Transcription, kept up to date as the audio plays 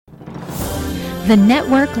The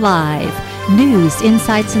Network Live. News,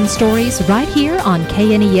 insights, and stories right here on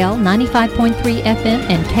KNEL 95.3 FM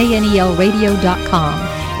and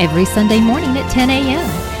KNELradio.com every Sunday morning at 10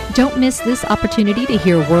 a.m. Don't miss this opportunity to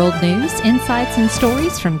hear world news, insights, and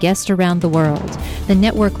stories from guests around the world. The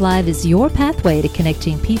Network Live is your pathway to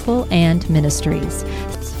connecting people and ministries.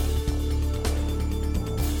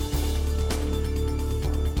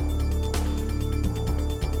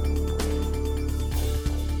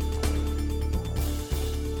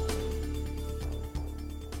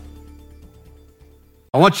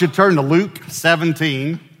 I want you to turn to Luke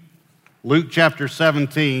 17, Luke chapter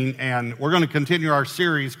 17, and we're going to continue our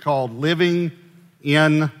series called Living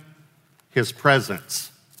in His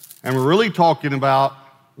Presence. And we're really talking about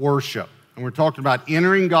worship. And we're talking about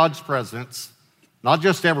entering God's presence, not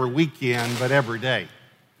just every weekend, but every day.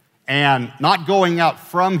 And not going out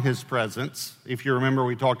from His presence, if you remember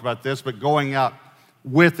we talked about this, but going out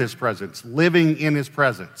with His presence, living in His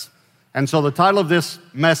presence. And so the title of this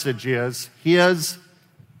message is His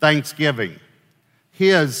Thanksgiving.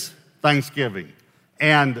 His Thanksgiving.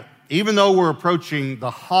 And even though we're approaching the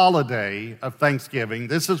holiday of Thanksgiving,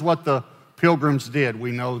 this is what the pilgrims did.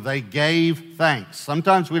 We know they gave thanks.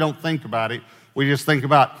 Sometimes we don't think about it. We just think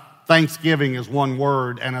about Thanksgiving as one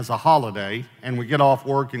word and as a holiday, and we get off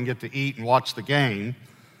work and get to eat and watch the game.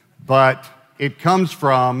 But it comes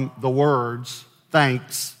from the words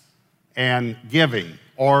thanks and giving,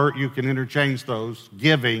 or you can interchange those,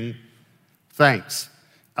 giving thanks.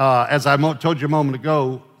 As I told you a moment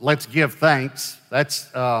ago, let's give thanks. That's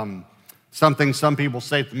something some people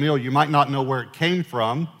say at the meal. You might not know where it came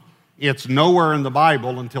from. It's nowhere in the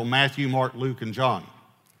Bible until Matthew, Mark, Luke, and John.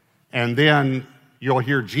 And then you'll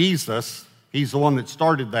hear Jesus. He's the one that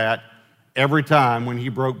started that. Every time when He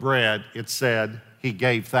broke bread, it said He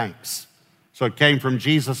gave thanks. So it came from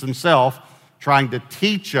Jesus Himself trying to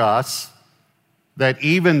teach us that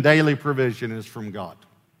even daily provision is from God,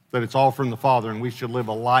 that it's all from the Father, and we should live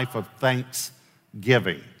a life of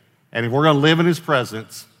thanksgiving. And if we're going to live in His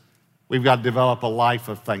presence, we've got to develop a life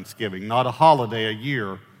of thanksgiving, not a holiday a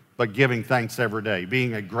year, but giving thanks every day,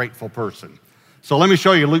 being a grateful person. So let me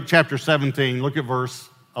show you Luke chapter 17. Look at verse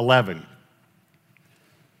 11.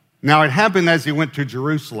 Now it happened as He went to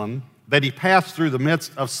Jerusalem that He passed through the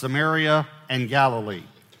midst of Samaria and Galilee.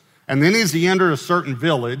 And then as He entered a certain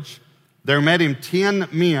village, there met Him 10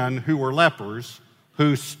 men who were lepers,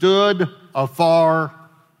 who stood afar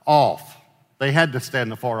off. They had to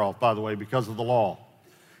stand afar off, by the way, because of the law.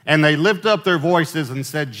 And they lifted up their voices and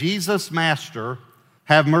said, Jesus, Master,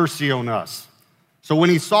 have mercy on us. So when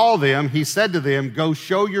He saw them, He said to them, go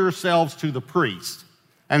show yourselves to the priest.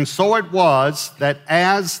 And so it was that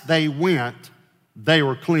as they went, they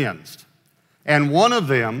were cleansed. And one of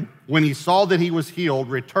them, when he saw that he was healed,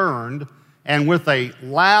 returned, and with a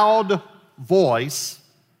loud voice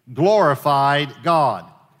glorified God,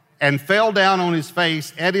 and fell down on his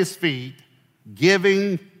face at His feet,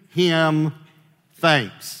 giving Him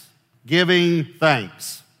thanks. Giving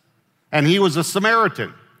thanks. And he was a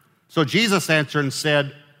Samaritan. So Jesus answered and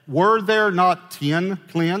said, were there not 10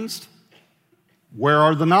 cleansed? Where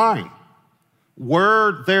are the 9?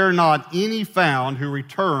 Were there not any found who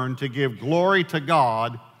returned to give glory to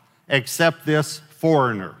God except this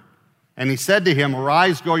foreigner? And He said to him,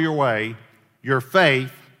 arise, go your way. Your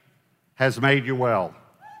faith has made you well.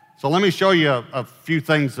 So let me show you a few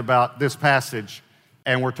things about this passage.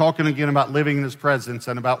 And we're talking again about living in His presence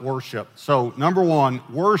and about worship. So number one,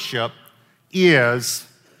 worship is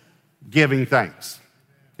giving thanks.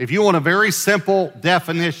 If you want a very simple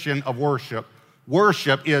definition of worship,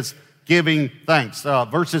 worship is giving thanks.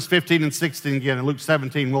 Verses 15 and 16 again in Luke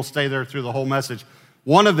 17, we'll stay there through the whole message.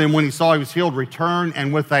 One of them, when he saw he was healed, returned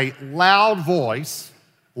and with a loud voice,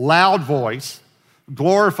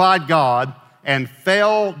 glorified God and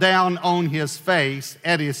fell down on his face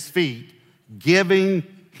at His feet, giving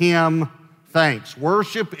Him thanks.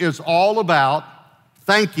 Worship is all about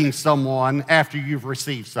thanking someone after you've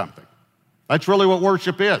received something. That's really what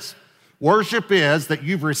worship is. Worship is that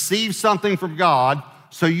you've received something from God,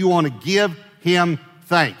 so you want to give Him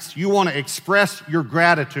thanks. You want to express your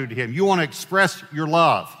gratitude to Him. You want to express your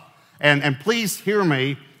love. And please hear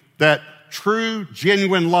me, that true,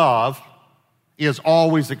 genuine love is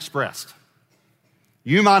always expressed.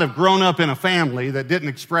 You might have grown up in a family that didn't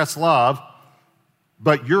express love,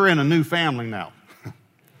 but you're in a new family now.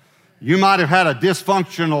 You might have had a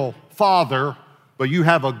dysfunctional father, but you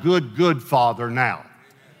have a good father now.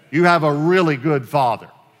 You have a really good father.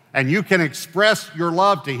 And you can express your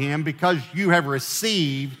love to Him because you have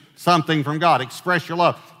received something from God. Express your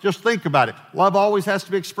love. Just think about it. Love always has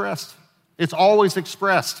to be expressed. It's always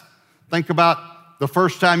expressed. Think about the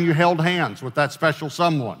first time you held hands with that special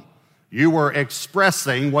someone. You were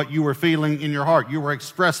expressing what you were feeling in your heart. You were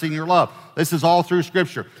expressing your love. This is all through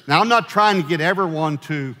Scripture. Now, I'm not trying to get everyone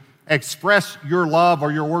to express your love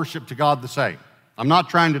or your worship to God the same. I'm not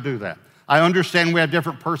trying to do that. I understand we have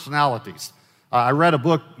different personalities. I read a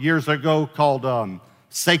book years ago called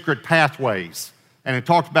Sacred Pathways, and it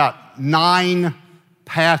talked about 9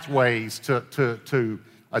 pathways to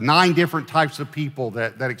 9 different types of people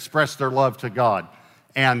that express their love to God.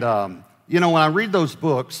 And, when I read those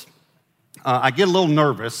books, I get a little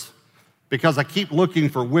nervous because I keep looking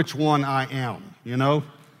for which one I am,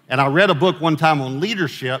 And I read a book one time on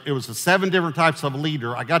leadership. It was the 7 different types of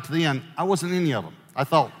leader. I got to the end, I wasn't any of them. I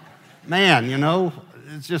thought, man,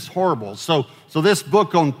 it's just horrible. So this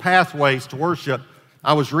book on pathways to worship,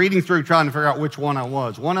 I was reading through trying to figure out which one I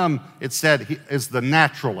was. One of them, it said, is the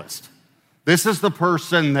naturalist. This is the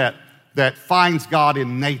person that finds God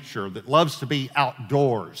in nature, that loves to be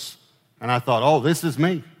outdoors. And I thought, oh, this is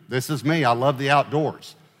me. This is me. I love the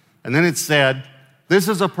outdoors. And then it said, this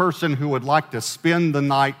is a person who would like to spend the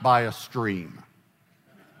night by a stream.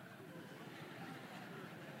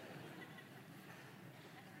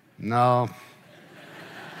 No.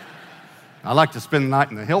 I like to spend the night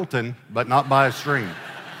in the Hilton, but not by a stream.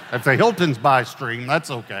 If the Hilton's by a stream,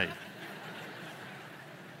 that's okay.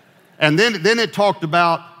 And then it talked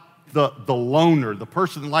about the loner, the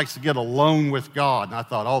person that likes to get alone with God. And I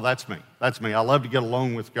thought, oh, that's me. That's me. I love to get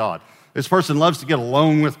alone with God. This person loves to get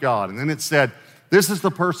alone with God. And then it said, this is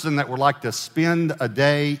the person that would like to spend a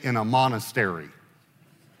day in a monastery.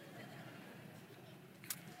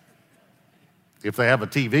 If they have a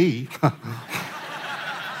TV.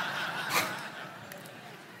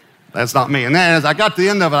 That's not me. And then as I got to the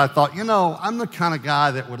end of it, I thought, I'm the kind of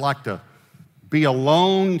guy that would like to be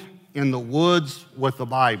alone in the woods with the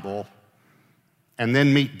Bible and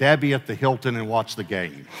then meet Debbie at the Hilton and watch the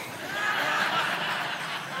game.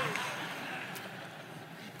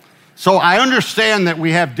 So I understand that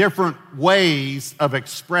we have different ways of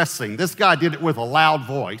expressing. This guy did it with a loud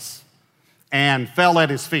voice and fell at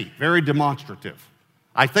his feet, very demonstrative.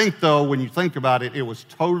 I think, though, when you think about it, it was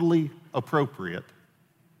totally appropriate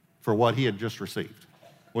for what he had just received.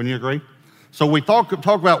 Wouldn't you agree? So we talk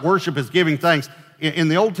about worship as giving thanks. In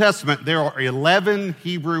the Old Testament, there are 11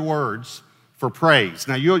 Hebrew words for praise.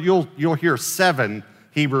 Now, you'll hear 7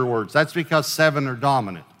 Hebrew words. That's because 7 are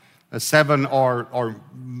dominant. 7 are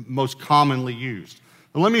most commonly used.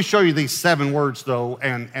 But let me show you these 7 words, though,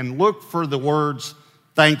 and look for the words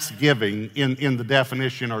thanksgiving in the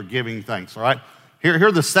definition or giving thanks, all right? Here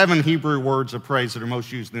are the 7 Hebrew words of praise that are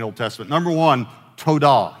most used in the Old Testament. Number 1,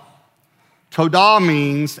 todah. Todah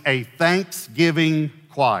means a thanksgiving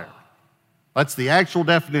choir. That's the actual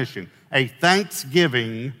definition, a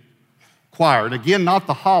thanksgiving choir. And again, not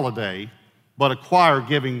the holiday, but a choir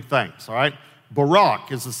giving thanks, all right?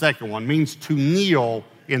 Barak is the second one, means to kneel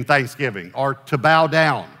in thanksgiving or to bow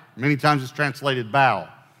down. Many times it's translated bow.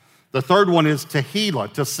 The third one is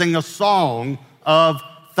tehillah, to sing a song of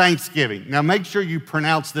thanksgiving. Now make sure you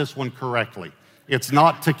pronounce this one correctly. It's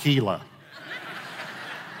not tequila.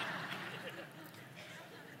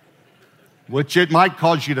 Which it might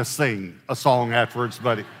cause you to sing a song afterwards,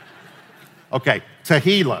 but okay,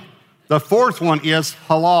 tehillah. The fourth one is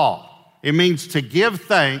halal. It means to give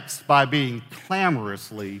thanks by being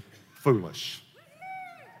clamorously foolish.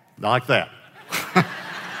 Like that.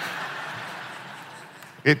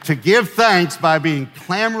 To give thanks by being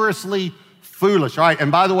clamorously foolish. All right,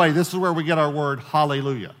 and by the way, this is where we get our word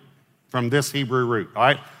hallelujah from this Hebrew root. All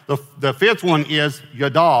right, the fifth one is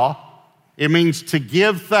yadah. It means to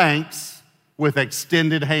give thanks with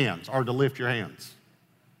extended hands, or to lift your hands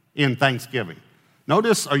in thanksgiving.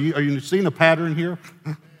 Notice, are you seeing a pattern here?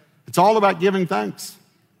 It's all about giving thanks.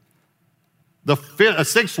 The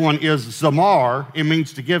sixth one is zamar. It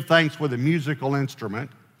means to give thanks with a musical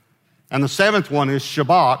instrument. And the seventh one is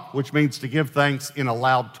shabach, which means to give thanks in a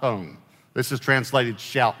loud tone. This is translated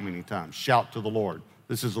shout many times, shout to the Lord.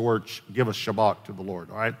 This is the word, give a shabach to the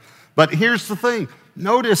Lord, all right? But here's the thing.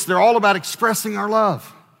 Notice they're all about expressing our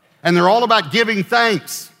love. And they're all about giving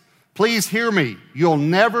thanks. Please hear me. You'll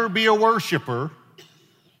never be a worshiper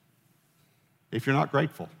if you're not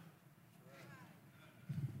grateful.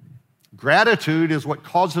 Gratitude is what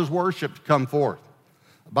causes worship to come forth.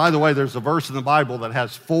 By the way, there's a verse in the Bible that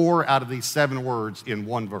has 4 out of these 7 words in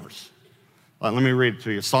one verse. Let me read it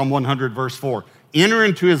to you. Psalm 100, verse 4. Enter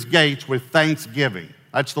into his gates with thanksgiving.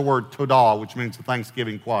 That's the word todah, which means the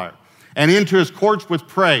thanksgiving choir. And into his courts with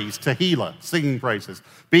praise, tehillah, singing praises.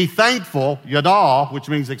 Be thankful, yadah, which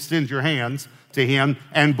means extend your hands to him,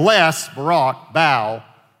 and bless, barak, bow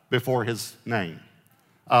before his name.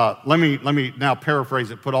 Let me now paraphrase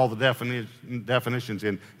it, put all the definitions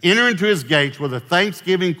in. Enter into his gates with a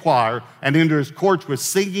thanksgiving choir and into his courts with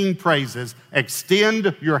singing praises.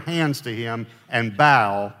 Extend your hands to him and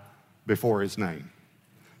bow before his name.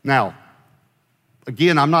 Now,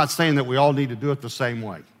 again, I'm not saying that we all need to do it the same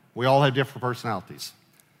way. We all have different personalities.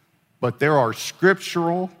 But there are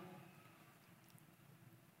scriptural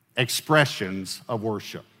expressions of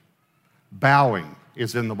worship. Bowing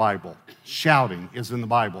is in the Bible. Shouting is in the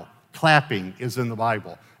Bible. Clapping is in the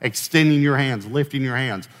Bible. Extending your hands, lifting your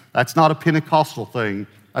hands. That's not a Pentecostal thing.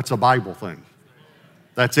 That's a Bible thing.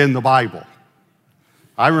 That's in the Bible.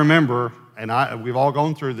 I remember, and we've all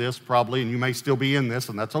gone through this probably, and you may still be in this,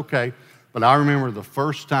 and that's okay, but I remember the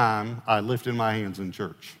first time I lifted my hands in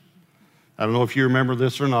church. I don't know if you remember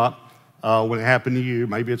this or not. When it happened to you,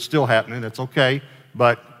 maybe it's still happening, it's okay,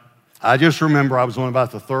 but I just remember I was on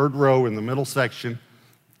about the third row in the middle section,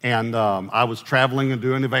 and I was traveling and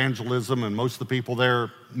doing evangelism, and most of the people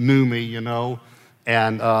there knew me, you know,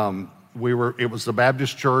 and it was the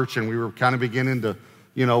Baptist church, and we were kind of beginning to,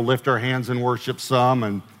 you know, lift our hands and worship some,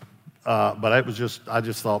 and but I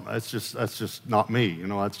just thought, that's just not me, you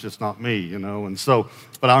know, that's just not me, you know, and so,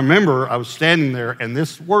 but I remember I was standing there, and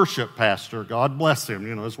this worship pastor, God bless him,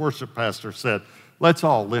 you know, his worship pastor said, let's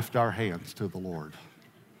all lift our hands to the Lord.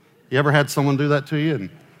 You ever had someone do that to you, and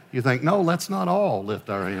you think, no, let's not all lift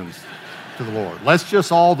our hands to the Lord. Let's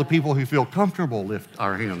just all, the people who feel comfortable, lift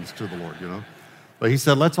our hands to the Lord, you know. But he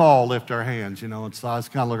said, let's all lift our hands, you know, and so I was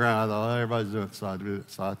kind of looking around, I thought, oh, everybody's doing it, so I do it,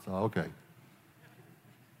 so I thought, okay.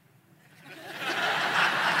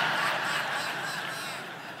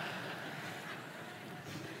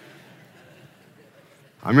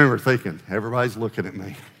 I remember thinking, everybody's looking at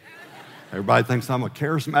me. Everybody thinks I'm a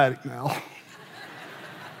charismatic now.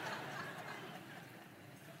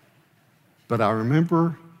 But I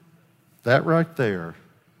remember that right there,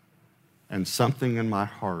 and something in my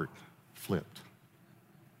heart flipped.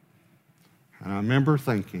 And I remember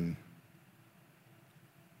thinking,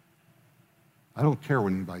 I don't care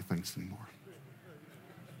what anybody thinks anymore.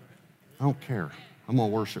 I don't care. I'm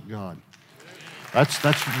going to worship God. That's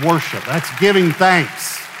worship. That's giving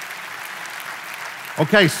thanks.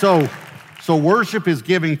 Okay, so worship is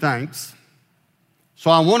giving thanks.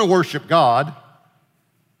 So I want to worship God.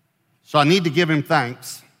 So I need to give him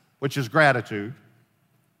thanks, which is gratitude.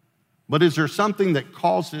 But is there something that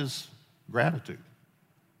causes gratitude?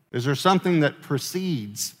 Is there something that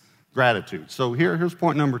precedes gratitude? So here's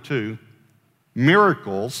point number 2.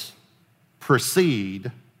 Miracles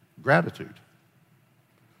precede gratitude.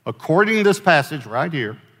 According to this passage right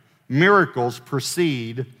here, miracles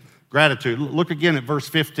precede gratitude. Look again at verse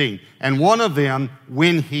 15. And one of them,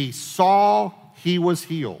 when he saw he was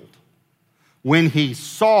healed, when he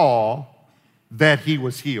saw that he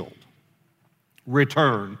was healed,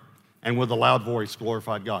 returned and with a loud voice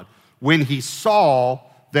glorified God. When he saw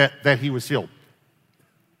that he was healed.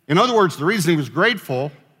 In other words, the reason he was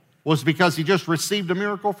grateful was because he just received a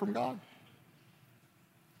miracle from God.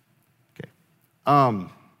 Okay.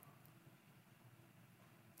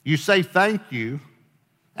 You say thank you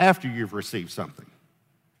after you've received something.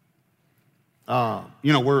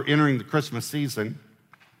 We're entering the Christmas season,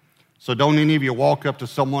 so don't any of you walk up to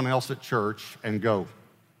someone else at church and go,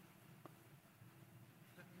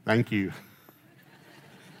 thank you.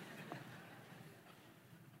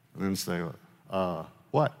 And then say,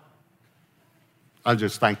 what? I'm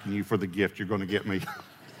just thanking you for the gift you're going to get me.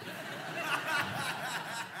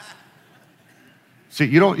 See,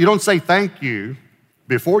 you don't say thank you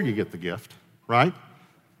before you get the gift, right?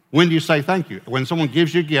 When do you say thank you? When someone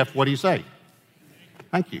gives you a gift, what do you say?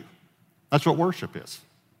 Thank you. That's what worship is.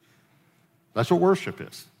 That's what worship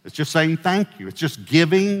is. It's just saying thank you. It's just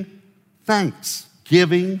giving thanks.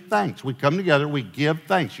 Giving thanks. We come together, we give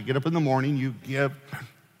thanks. You get up in the morning, you give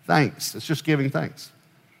thanks. It's just giving thanks.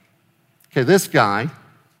 Okay, this guy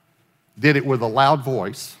did it with a loud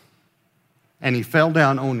voice, and he fell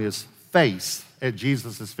down on his face at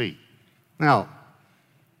Jesus' feet. Now,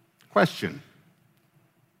 question,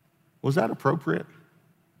 was that appropriate?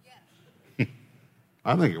 Yes.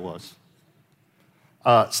 I think it was.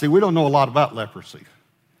 See, we don't know a lot about leprosy.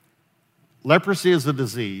 Leprosy is a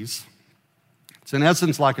disease. It's in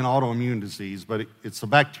essence like an autoimmune disease, but it's a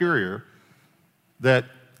bacteria that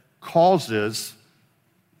causes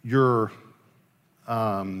your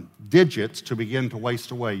digits to begin to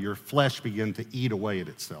waste away, your flesh begin to eat away at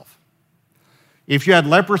itself. If you had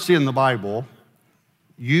leprosy in the Bible,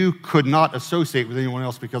 you could not associate with anyone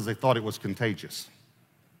else because they thought it was contagious.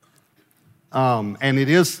 And it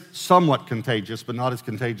is somewhat contagious, but not as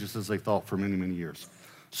contagious as they thought for many, many years.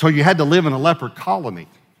 So you had to live in a leper colony.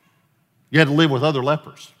 You had to live with other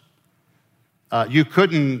lepers. You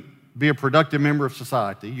couldn't be a productive member of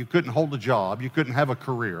society. You couldn't hold a job. You couldn't have a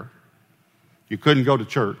career. You couldn't go to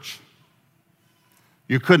church.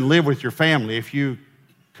 You couldn't live with your family. If you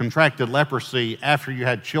contracted leprosy after you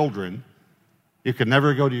had children, you could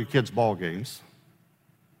never go to your kids' ball games.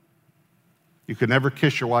 You could never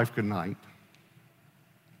kiss your wife goodnight.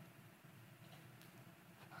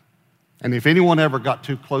 And if anyone ever got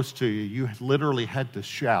too close to you, you literally had to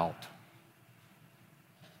shout,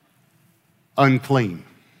 unclean.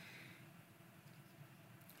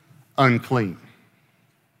 Unclean.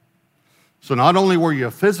 So not only were you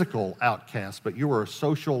a physical outcast, but you were a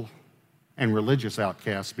social and religious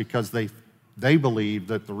outcast because they believed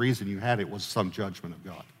that the reason you had it was some judgment of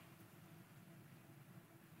God.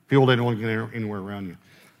 People didn't want to get anywhere around you.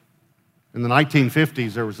 In the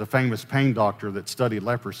 1950s, there was a famous pain doctor that studied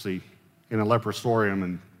leprosy in a leprosarium,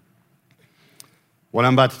 and what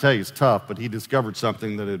I'm about to tell you is tough, but he discovered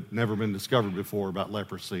something that had never been discovered before about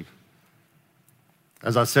leprosy.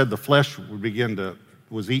 As I said, the flesh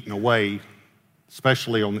was eaten away,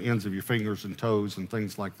 especially on the ends of your fingers and toes and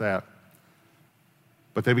things like that.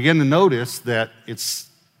 But they began to notice that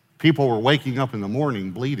people were waking up in the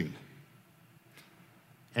morning bleeding.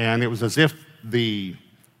 And it was as if the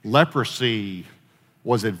leprosy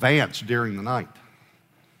was advanced during the night.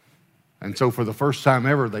 And so for the first time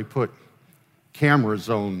ever, they put cameras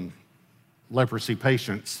on leprosy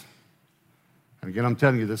patients. And again, I'm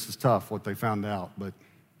telling you, this is tough, what they found out, but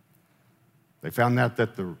they found out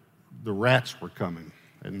that the rats were coming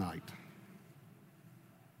at night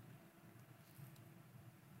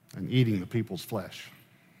and eating the people's flesh.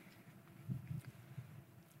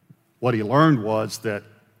 What he learned was that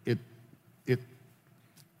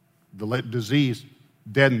the disease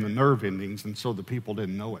deadened the nerve endings, and so the people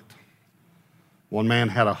didn't know it. One man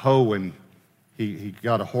had a hoe, and he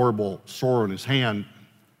got a horrible sore on his hand,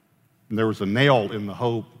 and there was a nail in the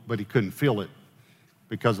hoe, but he couldn't feel it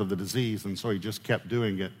because of the disease, and so he just kept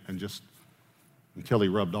doing it until he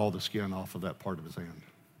rubbed all the skin off of that part of his hand.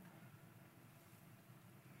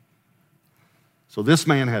 So this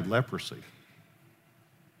man had leprosy.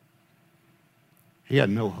 He had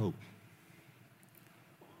no hope.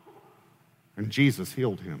 And Jesus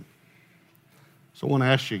healed him. So I want to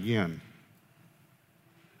ask you again,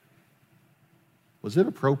 was it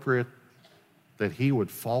appropriate that he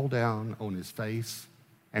would fall down on his face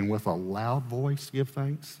and with a loud voice give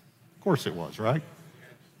thanks? Of course it was, right?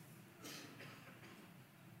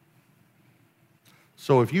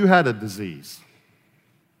 So if you had a disease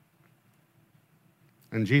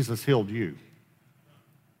and Jesus healed you,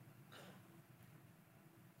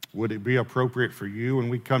 would it be appropriate for you when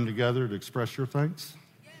we come together to express your thanks?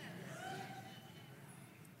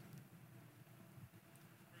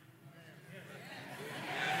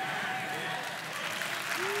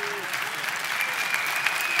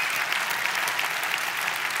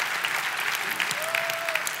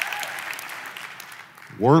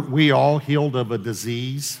 Weren't we all healed of a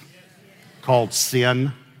disease called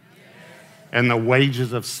sin? And the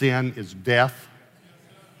wages of sin is death.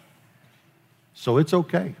 So it's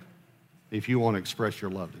okay if you want to express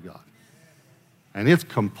your love to God. And it's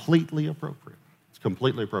completely appropriate. It's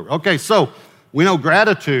completely appropriate. Okay, so we know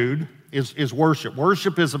gratitude is worship.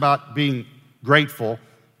 Worship is about being grateful.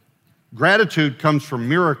 Gratitude comes from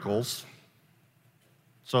miracles.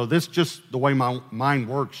 So this just the way my mind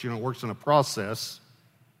works, it works in a process.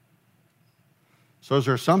 So is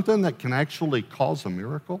there something that can actually cause a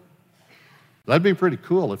miracle? That'd be pretty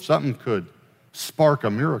cool if something could spark a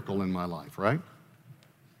miracle in my life, right?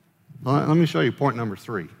 Let me show you point number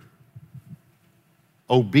 3.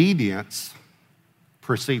 Obedience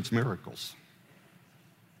precedes miracles.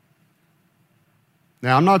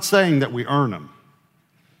 Now, I'm not saying that we earn them,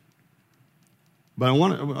 but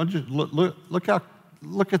I just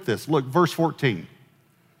look at this. Look, verse 14.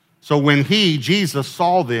 So when Jesus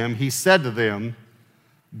saw them, he said to them,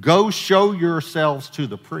 "Go show yourselves to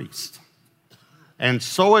the priest." And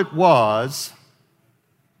so it was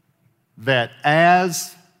that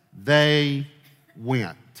as they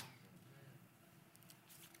went,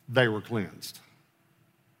 they were cleansed.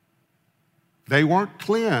 They weren't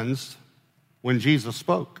cleansed when Jesus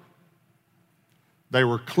spoke. They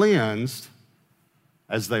were cleansed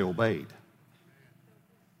as they obeyed.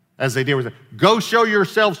 As they did with it. Go show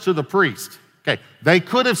yourselves to the priest. Okay, they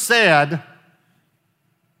could have said,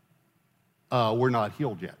 we're not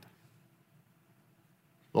healed yet.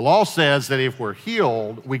 The law says that if we're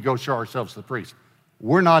healed, we go show ourselves to the priest.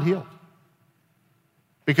 We're not healed.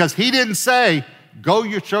 Because he didn't say, go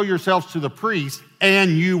show yourselves to the priest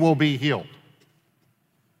and you will be healed.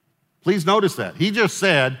 Please notice that. He just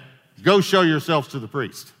said, Go show yourselves to the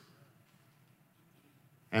priest.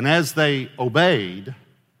 And as they obeyed,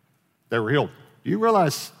 they were healed. Do you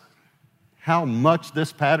realize how much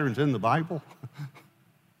this pattern's in the Bible?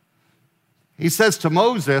 He says to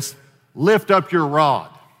Moses, lift up your rod.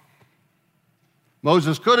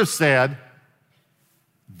 Moses could have said,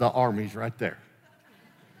 the army's right there.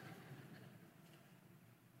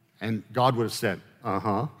 And God would have said,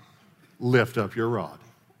 lift up your rod.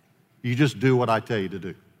 You just do what I tell you to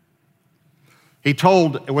do. He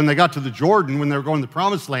told, when they got to the Jordan, when they were going to the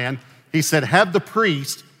promised land, he said, have the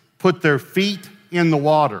priest put their feet in the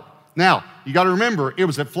water. Now, you got to remember, it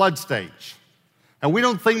was at flood stage. And we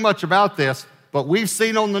don't think much about this, but we've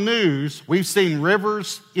seen on the news, we've seen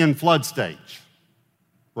rivers in flood stage,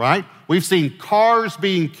 right? We've seen cars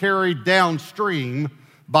being carried downstream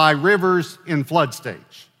by rivers in flood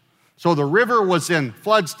stage. So the river was in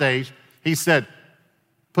flood stage. He said,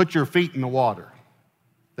 put your feet in the water.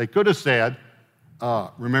 They could have said,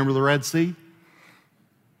 remember the Red Sea?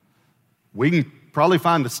 We can probably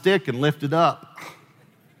find a stick and lift it up.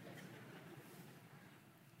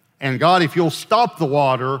 And God, if you'll stop the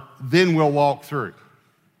water, then we'll walk through.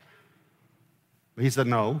 But he said,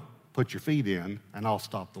 no, put your feet in and I'll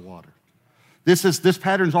stop the water. This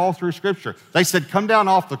pattern's all through Scripture. They said, come down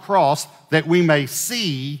off the cross that we may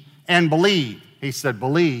see and believe. He said,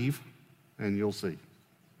 believe and you'll see.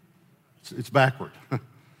 It's backward.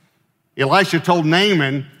 Elisha told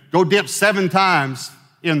Naaman, go dip 7 times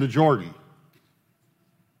in the Jordan.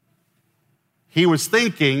 He was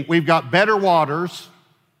thinking, we've got better waters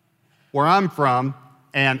where I'm from,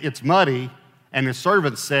 and it's muddy, and his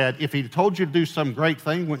servant said, if he told you to do some great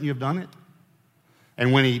thing, wouldn't you have done it?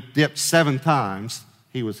 And when he dipped 7 times,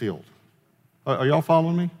 he was healed. Are y'all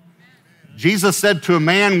following me? Jesus said to a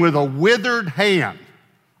man with a withered hand,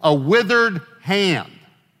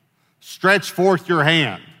 stretch forth your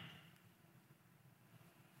hand.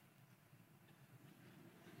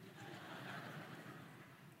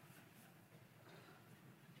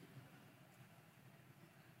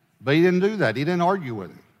 But he didn't do that. He didn't argue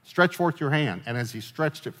with him. Stretch forth your hand. And as he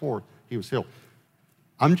stretched it forth, he was healed.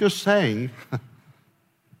 I'm just saying,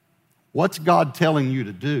 what's God telling you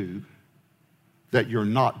to do that you're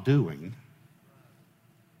not doing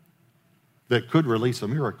that could release a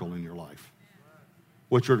miracle in your life,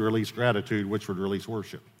 which would release gratitude, which would release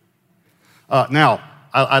worship? Now,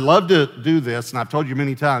 I love to do this, and I've told you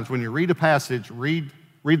many times, when you read a passage, read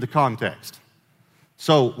the context.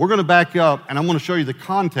 So we're going to back up, and I'm going to show you the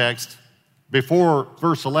context before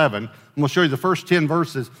verse 11. I'm going to show you the first 10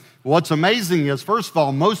 verses. What's amazing is, first of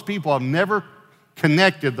all, most people have never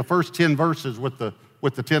connected the first 10 verses with the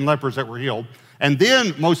 10 lepers that were healed. And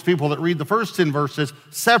then most people that read the first 10 verses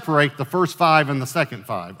separate the first 5 and the second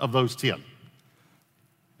 5 of those 10.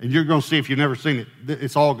 And you're going to see, if you've never seen it,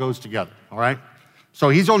 it all goes together, all right? So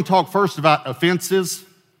he's going to talk first about offenses,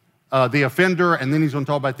 the offender, and then he's going to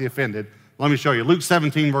talk about the offended. Let me show you. Luke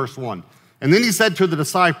 17, verse 1. And then he said to the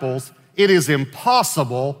disciples, it is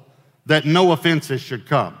impossible that no offenses should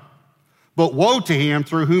come. But woe to him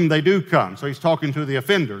through whom they do come. So he's talking to the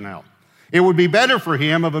offender now. It would be better for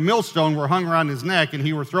him if a millstone were hung around his neck and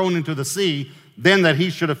he were thrown into the sea than that he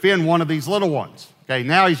should offend one of these little ones. Okay,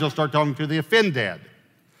 now he's going to start talking to the offended.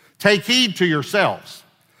 Take heed to yourselves.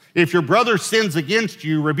 If your brother sins against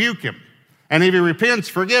you, rebuke him. And if he repents,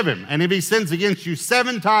 forgive him. And if he sins against you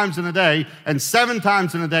 7 times in a day, and 7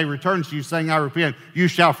 times in a day returns to you saying, I repent, you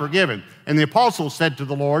shall forgive him. And the apostles said to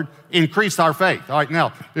the Lord, increase our faith. All right,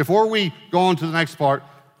 now, before we go on to the next part,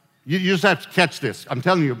 you just have to catch this. I'm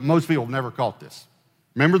telling you, most people have never caught this.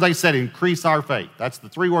 Remember, they said, increase our faith. That's the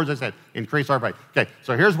 3 words they said, increase our faith. Okay,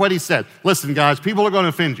 so here's what he said. Listen, guys, people are going to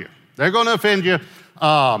offend you. They're going to offend you,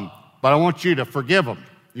 but I want you to forgive them.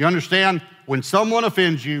 You understand? When someone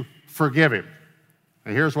offends you, forgive him.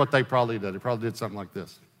 And here's what they probably did. They probably did something like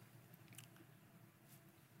this.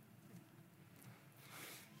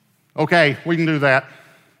 Okay, we can do that.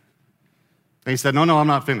 And he said, no, I'm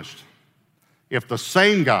not finished. If the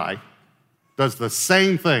same guy does the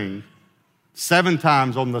same thing 7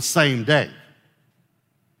 times on the same day,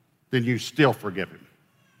 then you still forgive him.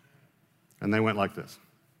 And they went like this.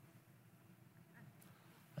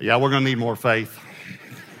 Yeah, we're going to need more faith.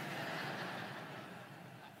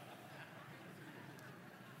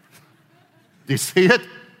 Do you see it?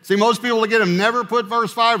 See, most people again have never put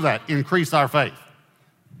verse 5 of that, increase our faith.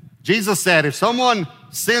 Jesus said, if someone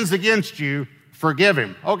sins against you, forgive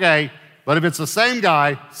him. Okay, but if it's the same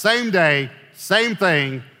guy, same day, same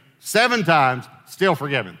thing, 7 times, still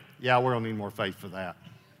forgive him. Yeah, we're going to need more faith for that.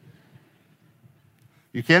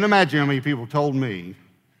 You can't imagine how many people told me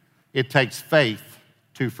it takes faith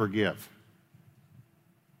to forgive.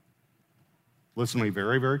 Listen to me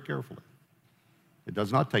very, very carefully. It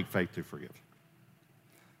does not take faith to forgive.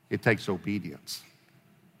 It takes obedience.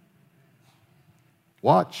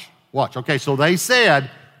 Watch. Okay, so they said,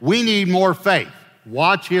 we need more faith.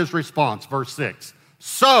 Watch his response, verse 6.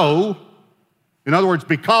 So, in other words,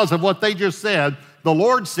 because of what they just said, the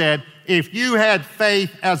Lord said, if you had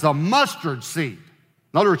faith as a mustard seed,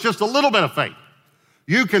 in other words, just a little bit of faith,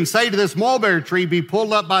 you can say to this mulberry tree, be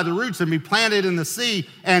pulled up by the roots and be planted in the sea,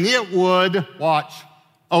 and it would, watch,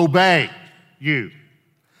 obey you.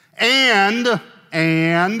 And,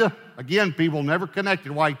 again, people never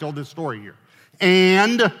connected why he told this story here.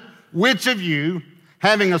 And which of you,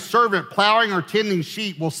 having a servant plowing or tending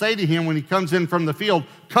sheep, will say to him when he comes in from the field,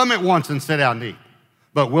 come at once and sit down and eat?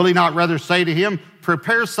 But will he not rather say to him,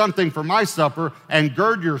 prepare something for my supper and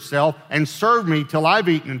gird yourself and serve me till I've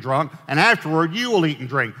eaten and drunk, and afterward you will eat and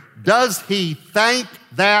drink? Does he thank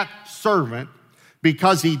that servant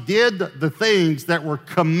because he did the things that were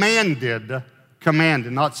commanded,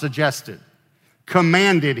 not suggested,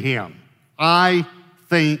 commanded him? I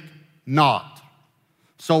think not.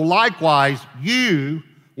 So likewise, you,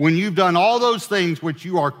 when you've done all those things which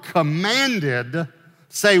you are commanded,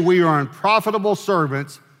 say we are unprofitable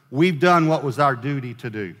servants, we've done what was our duty to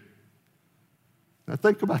do. Now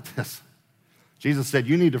think about this. Jesus said,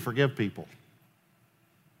 you need to forgive people.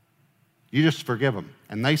 You just forgive them.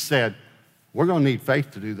 And they said, we're going to need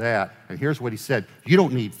faith to do that. And here's what he said, you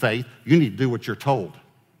don't need faith, you need to do what you're told.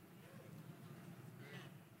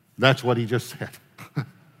 That's what he just said.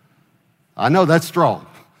 I know that's strong,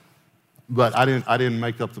 but I didn't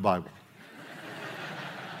make up the Bible.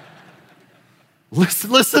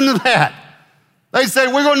 Listen to that. They say,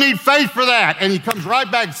 we're going to need faith for that. And he comes right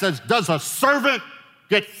back and says, does a servant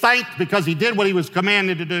get thanked because he did what he was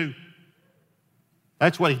commanded to do?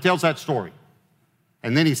 That's what he tells that story.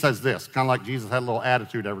 And then he says this, kind of like Jesus had a little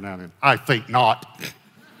attitude every now and then. I think not.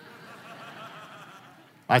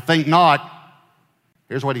 I think not.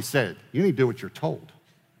 Here's what he said. You need to do what you're told.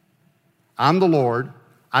 I'm the Lord.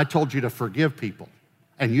 I told you to forgive people.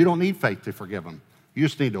 And you don't need faith to forgive them. You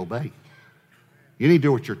just need to obey. You need to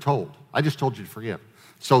do what you're told. I just told you to forgive.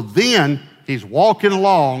 So then he's walking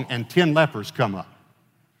along and 10 lepers come up.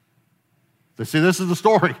 They see, this is the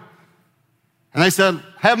story. And they said,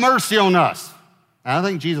 have mercy on us. And I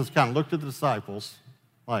think Jesus kind of looked at the disciples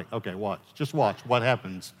like, okay, watch. Just watch what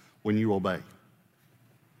happens when you obey.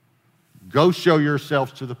 Go show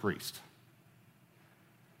yourselves to the priest.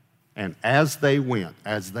 And as they went,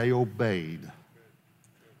 as they obeyed,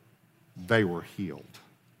 they were healed.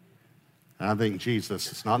 And I think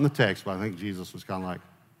Jesus, it's not in the text, but I think Jesus was kind of like,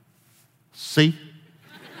 see?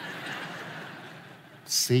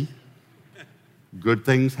 See? Good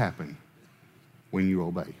things happen when you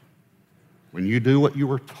obey. When you do what you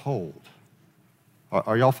were told.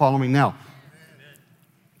 Are y'all following me now?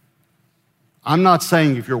 I'm not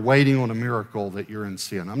saying if you're waiting on a miracle that you're in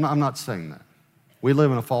sin. I'm not saying that. We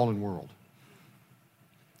live in a fallen world.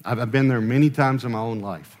 I've been there many times in my own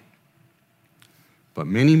life. But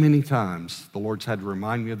many, many times, the Lord's had to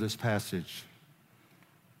remind me of this passage.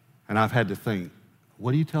 And I've had to think,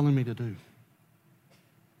 what are you telling me to do?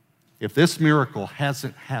 If this miracle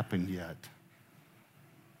hasn't happened yet,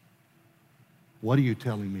 what are you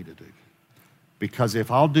telling me to do? Because if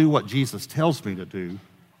I'll do what Jesus tells me to do,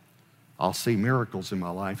 I'll see miracles in my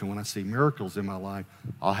life. And when I see miracles in my life,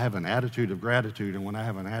 I'll have an attitude of gratitude. And when I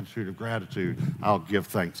have an attitude of gratitude, I'll give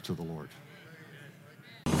thanks to the Lord.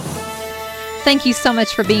 Thank you so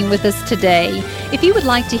much for being with us today. If you would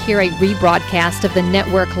like to hear a rebroadcast of the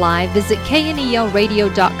Network Live, visit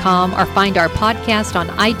knelradio.com or find our podcast on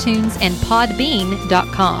iTunes and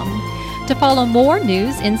podbean.com. To follow more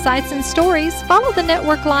news, insights, and stories, follow the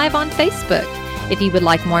Network Live on Facebook. If you would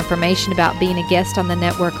like more information about being a guest on the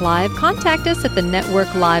Network Live, contact us at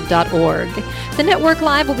thenetworklive.org. The Network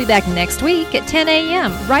Live will be back next week at 10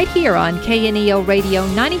 a.m. right here on KNEL Radio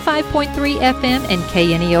 95.3 FM and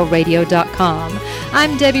knelradio.com.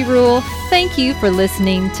 I'm Debbie Rule. Thank you for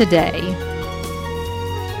listening today.